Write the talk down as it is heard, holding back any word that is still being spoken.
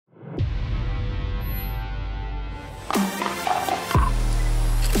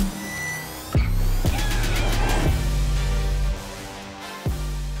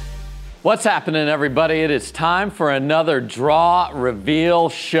What's happening, everybody? It is time for another draw reveal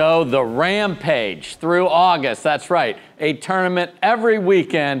show, the Rampage, through August. That's right, a tournament every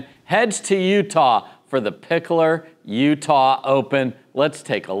weekend heads to Utah for the Picklr Utah Open. Let's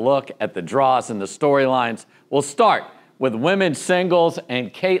take a look at the draws and the storylines. We'll start with women's singles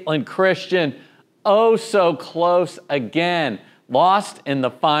and Caitlin Christian. Oh, so close again. Lost in the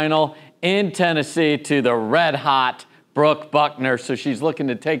final in Tennessee to the red-hot Brooke Buckner, so she's looking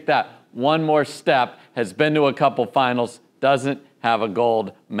to take that one more step, has been to a couple finals, doesn't have a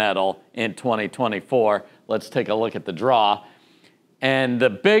gold medal in 2024. Let's take a look at the draw. And the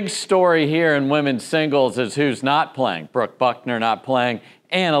big story here in women's singles is who's not playing. Brooke Buckner not playing,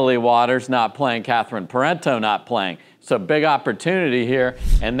 Annalie Waters not playing, Catherine Parento not playing. So big opportunity here,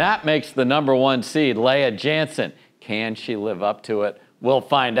 and that makes the #1 seed, Leah Jansen. Can she live up to it? We'll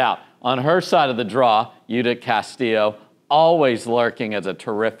find out. On her side of the draw, Judith Castillo, always lurking as a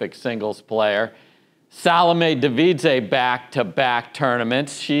terrific singles player. Salome Davidze back-to-back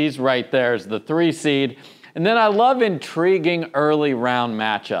tournaments. She's right there as the 3 seed. And then I love intriguing early round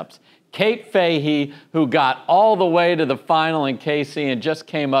matchups. Kate Fahey, who got all the way to the final in KC and just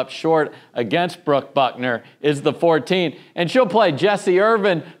came up short against Brooke Buckner, is the 14. And she'll play Jessie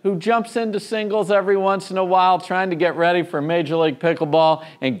Irvin, who jumps into singles every once in a while, trying to get ready for Major League Pickleball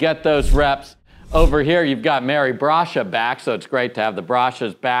and get those reps. Over here, you've got Mary Brasha back, so it's great to have the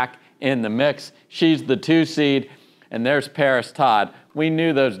Brashas back in the mix. She's the 2 seed, and there's Paris Todd. We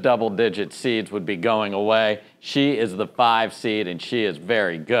knew those double-digit seeds would be going away. She is the 5 seed, and she is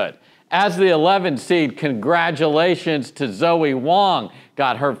very good. As the 11 seed, congratulations to Zoe Wong.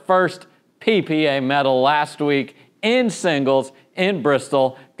 Got her first PPA medal last week in singles in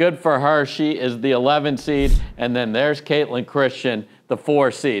Bristol. Good for her. She is the 11 seed, and then there's Caitlin Christian, the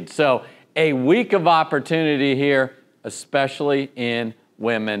 4 seed. So a week of opportunity here, especially in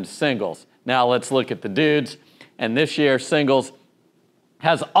women's singles. Now let's look at the dudes. And this year, singles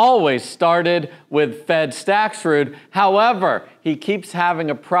has always started with Fed Staksrud. However, he keeps having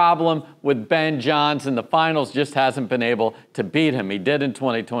a problem with Ben Johns in the finals, just hasn't been able to beat him. He did in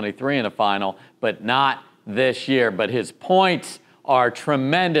 2023 in a final, but not this year. But his points are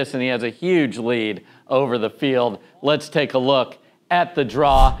tremendous, and he has a huge lead over the field. Let's take a look at the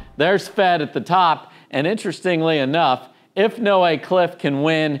draw. There's Fed at the top, and interestingly enough, if Noe Cliff can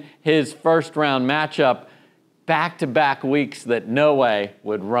win his first round matchup, back-to-back weeks that Noe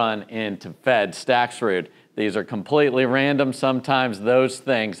would run into Fed Staksrud. These are completely random. Sometimes those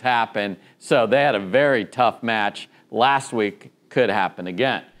things happen. So they had a very tough match last week. Could happen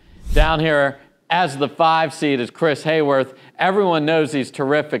again. Down here as the 5 seed is Chris Hayworth. Everyone knows he's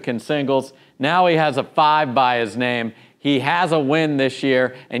terrific in singles. Now he has a 5 by his name. He has a win this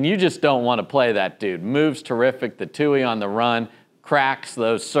year, and you just don't want to play that dude. Moves terrific, the Tui on the run, cracks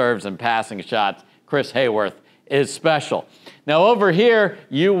those serves and passing shots. Chris Hayworth is special. Now over here,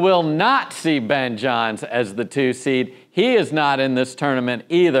 you will not see Ben Johns as the 2 seed. He is not in this tournament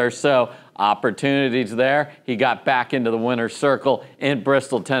either, so opportunities there. He got back into the winner's circle in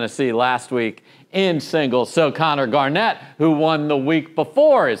Bristol, Tennessee last week in singles. So Connor Garnett, who won the week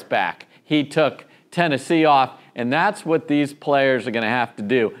before, is back. He took Tennessee off, and that's what these players are going to have to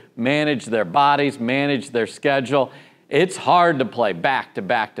do. Manage their bodies, manage their schedule. It's hard to play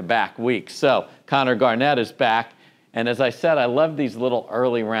back-to-back-to-back weeks. So Connor Garnett is back. And as I said, I love these little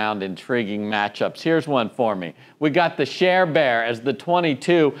early round intriguing matchups. Here's one for me. We got the Cher Bear as the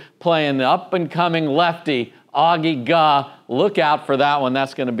 22 playing the up-and-coming lefty, Augie Ga. Look out for that one.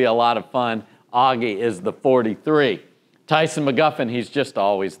 That's going to be a lot of fun. Augie is the 43. Tyson McGuffin, he's just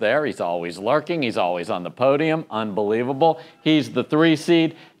always there. He's always lurking. He's always on the podium. Unbelievable. He's the 3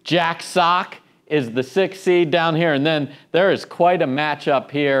 seed. Jack Sock is the 6 seed down here. And then there is quite a matchup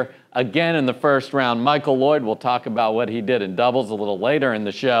here again in the first round. Michael Lloyd, will talk about what he did in doubles a little later in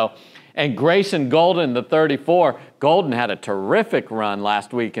the show. And Grayson Golden, the 34. Golden had a terrific run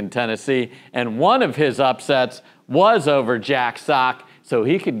last week in Tennessee, and one of his upsets was over Jack Sock, so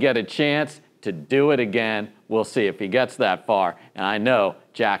he could get a chance to do it again. We'll see if he gets that far. And I know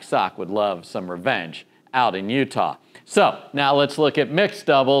Jack Sock would love some revenge out in Utah. So now let's look at mixed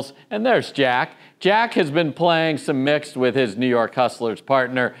doubles, and there's Jack. Jack has been playing some mixed with his New York Hustlers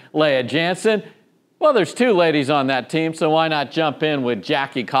partner, Leah Jansen. Well, there's 2 ladies on that team, so why not jump in with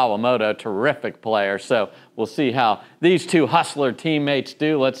Jackie Kawamoto, terrific player. So we'll see how these 2 Hustler teammates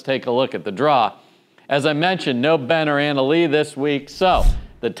do. Let's take a look at the draw. As I mentioned, no Ben or Anna Lee this week, so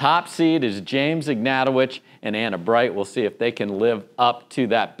the top seed is James Ignatowicz and Anna Bright. We'll see if they can live up to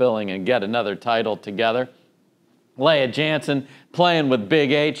that billing and get another title together. Leah Jansen playing with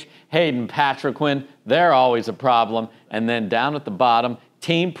Big H, Hayden Patriquin. They're always a problem. And then down at the bottom,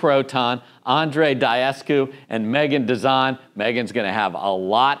 Team Proton, Andre Diescu and Megan Dazan. Megan's going to have a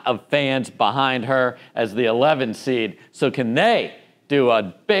lot of fans behind her as the 11 seed. So can they do a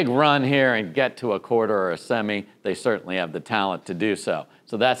big run here and get to a quarter or a semi? They certainly have the talent to do so.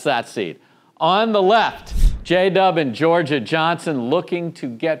 So that's that seed. On the left, J-Dub and Georgia Johnson looking to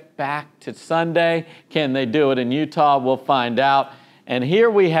get back to Sunday. Can they do it in Utah? We'll find out. And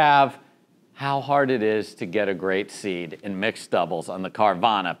here we have how hard it is to get a great seed in mixed doubles on the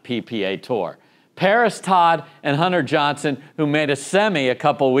Carvana PPA Tour. Paris Todd and Hunter Johnson, who made a semi a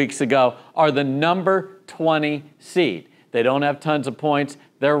couple weeks ago, are the number 20 seed. They don't have tons of points.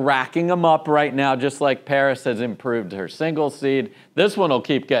 They're racking them up right now, just like Paris has improved her single seed. This one will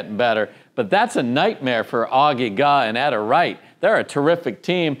keep getting better, but that's a nightmare for Augie Ga and Etta Wright. They're a terrific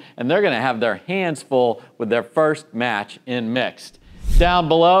team, and they're going to have their hands full with their first match in mixed. Down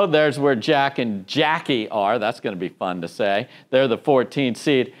below, there's where Jack and Jackie are. That's going to be fun to say. They're the 14th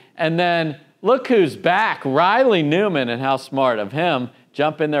seed. And then look who's back, Riley Newman, and how smart of him.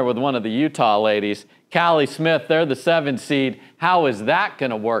 Jump in there with one of the Utah ladies. Callie Smith, they're the 7th seed. How is that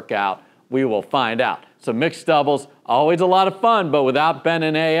going to work out? We will find out. So mixed doubles, always a lot of fun, but without Ben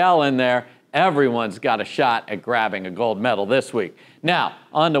and AL in there, everyone's got a shot at grabbing a gold medal this week. Now,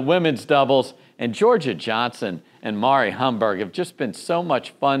 on to women's doubles, and Georgia Johnson and Mari Humberg have just been so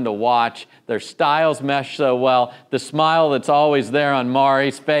much fun to watch. Their styles mesh so well. The smile that's always there on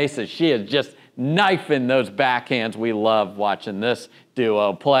Mari's face as she is just knifing those backhands. We love watching this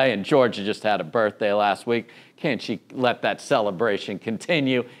duo play, and Georgia just had a birthday last week. Can't she let that celebration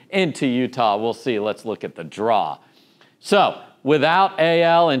continue into Utah? We'll see. Let's look at the draw. So, without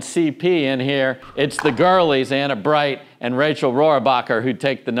AL and CP in here, it's the girlies, Anna Bright and Rachel Rohrabacher, who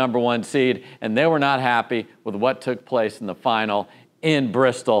take the number 1 seed, and they were not happy with what took place in the final in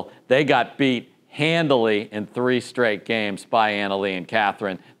Bristol. They got beat handily in 3 straight games by Annalee and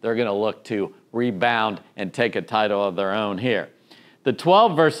Catherine. They're going to look to rebound and take a title of their own here. The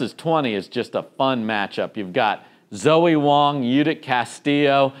 12 versus 20 is just a fun matchup. You've got Zoe Wong, Judith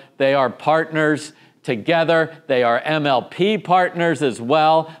Castillo. They are partners together. They are MLP partners as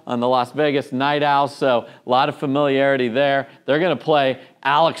well on the Las Vegas Night Owls, so a lot of familiarity there. They're going to play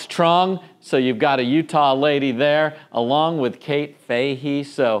Alex Trong, so you've got a Utah lady there, along with Kate Fahey,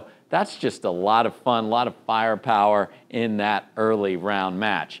 so that's just a lot of fun, a lot of firepower in that early round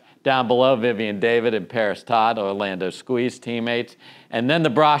match. Down below, Vivian David and Paris Todd, Orlando Squeeze teammates. And then the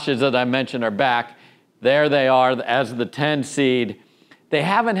Brashes that I mentioned are back. There they are as the 10 seed. They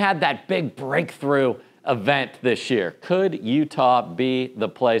haven't had that big breakthrough event this year. Could Utah be the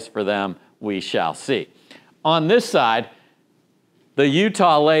place for them? We shall see. On this side, the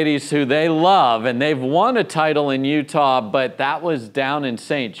Utah ladies who they love, and they've won a title in Utah, but that was down in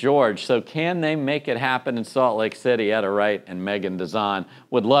St. George. So can they make it happen in Salt Lake City? Etta Wright and Megan Dazan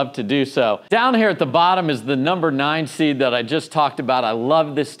would love to do so. Down here at the bottom is the number 9 seed that I just talked about. I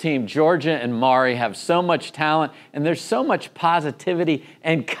love this team. Georgia and Mari have so much talent, and there's so much positivity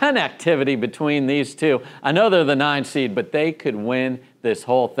and connectivity between these two. I know they're the 9 seed, but they could win this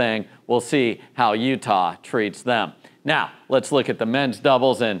whole thing. We'll see how Utah treats them. Now, let's look at the men's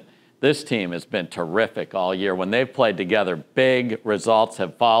doubles, and this team has been terrific all year. When they've played together, big results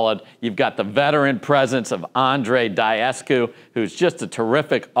have followed. You've got the veteran presence of Andre Diescu, who's just a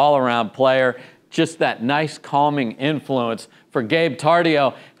terrific all-around player, just that nice calming influence for Gabe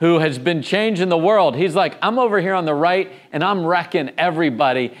Tardio, who has been changing the world. He's like, I'm over here on the right, and I'm wrecking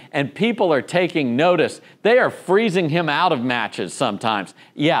everybody, and people are taking notice. They are freezing him out of matches sometimes.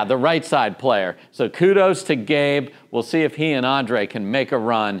 Yeah, the right side player. So kudos to Gabe. We'll see if he and Andre can make a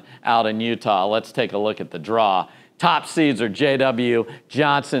run out in Utah. Let's take a look at the draw. Top seeds are J.W.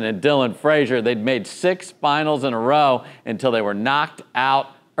 Johnson and Dylan Frazier. They'd made 6 finals in a row until they were knocked out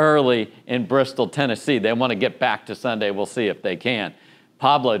early in Bristol, Tennessee. They want to get back to Sunday. We'll see if they can.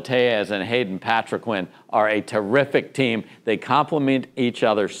 Pablo Tejas and Hayden Patriquin are a terrific team. They complement each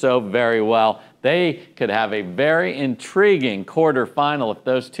other so very well. They could have a very intriguing quarterfinal if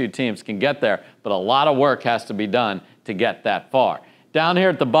those two teams can get there, but a lot of work has to be done to get that far. Down here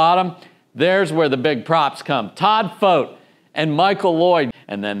at the bottom, there's where the big props come. Todd Fote and Michael Lloyd.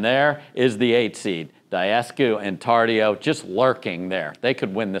 And then there is the 8 seed. Diescu and Tardio just lurking there. They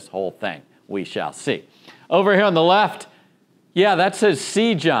could win this whole thing. We shall see. Over here on the left, yeah, that says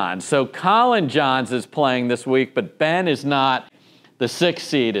C. Johns. So Colin Johns is playing this week, but Ben is not. The 6th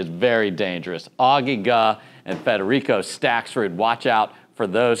seed is very dangerous. Augie Ga and Federico Staxrud. Watch out for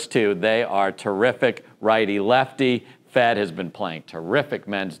those two. They are terrific righty-lefty. Fed has been playing terrific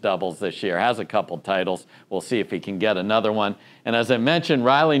men's doubles this year, has a couple titles. We'll see if he can get another one. And as I mentioned,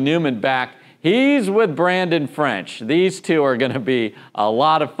 Riley Newman back He's with Brandon French. These two are going to be a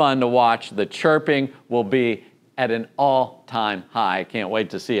lot of fun to watch. The chirping will be at an all-time high. Can't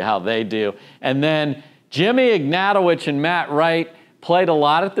wait to see how they do. And then Jimmy Ignatowicz and Matt Wright played a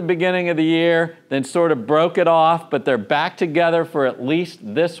lot at the beginning of the year, then sort of broke it off, but they're back together for at least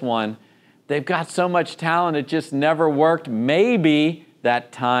this one. They've got so much talent, it just never worked. Maybe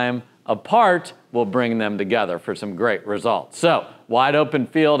that time apart will bring them together for some great results. So, wide open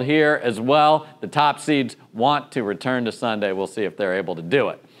field here as well. The top seeds want to return to Sunday. We'll see if they're able to do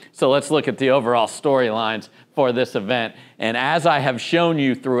it. So let's look at the overall storylines for this event. And as I have shown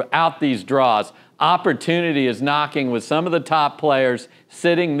you throughout these draws, opportunity is knocking with some of the top players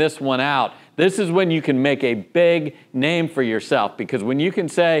sitting this one out. This is when you can make a big name for yourself, because when you can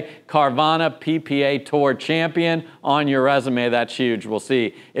say Carvana PPA Tour champion on your resume, that's huge. We'll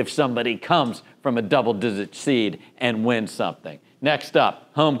see if somebody comes from a double-digit seed and wins something. Next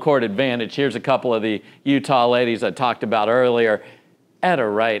up, home court advantage. Here's a couple of the Utah ladies I talked about earlier. Etta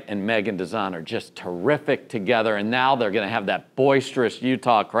Wright and Megan DeZahn are just terrific together, and now they're going to have that boisterous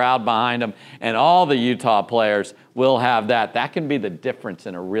Utah crowd behind them, and all the Utah players will have that. That can be the difference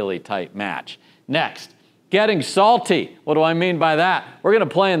in a really tight match. Next, getting salty. What do I mean by that? We're going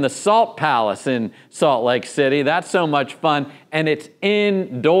to play in the Salt Palace in Salt Lake City. That's so much fun, and it's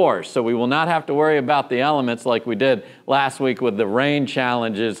indoors, so we will not have to worry about the elements like we did last week with the rain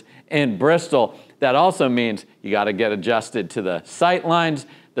challenges in Bristol. That also means you got to get adjusted to the sight lines.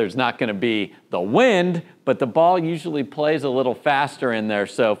 There's not going to be the wind, but the ball usually plays a little faster in there.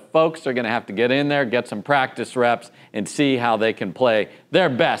 So folks are going to have to get in there, get some practice reps, and see how they can play their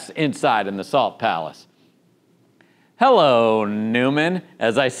best inside in the Salt Palace. Hello, Newman.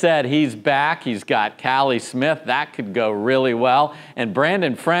 As I said, he's back. He's got Callie Smith. That could go really well. And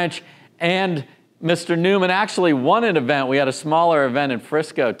Brandon French and Mr. Newman actually won an event. We had a smaller event in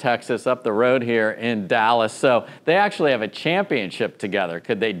Frisco, Texas, up the road here in Dallas. So they actually have a championship together.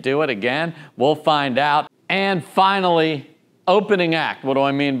 Could they do it again? We'll find out. And finally, opening act. What do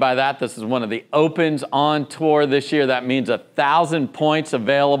I mean by that? This is one of the opens on tour this year. That means 1,000 points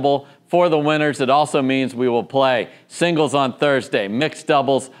available for the winners. It also means we will play singles on Thursday, mixed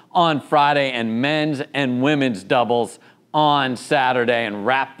doubles on Friday, and men's and women's doubles on Saturday, and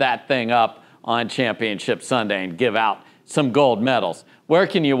wrap that thing up on Championship Sunday and give out some gold medals. Where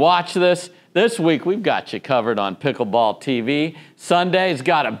can you watch this? This week we've got you covered on Pickleball TV. Sunday's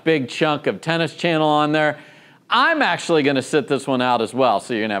got a big chunk of Tennis Channel on there. I'm actually going to sit this one out as well,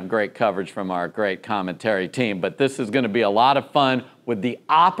 so you're going to have great coverage from our great commentary team. But this is going to be a lot of fun with the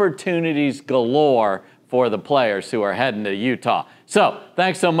opportunities galore for the players who are heading to Utah. So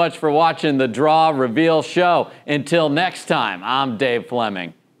thanks so much for watching the Draw Reveal Show. Until next time, I'm Dave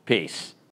Fleming. Peace.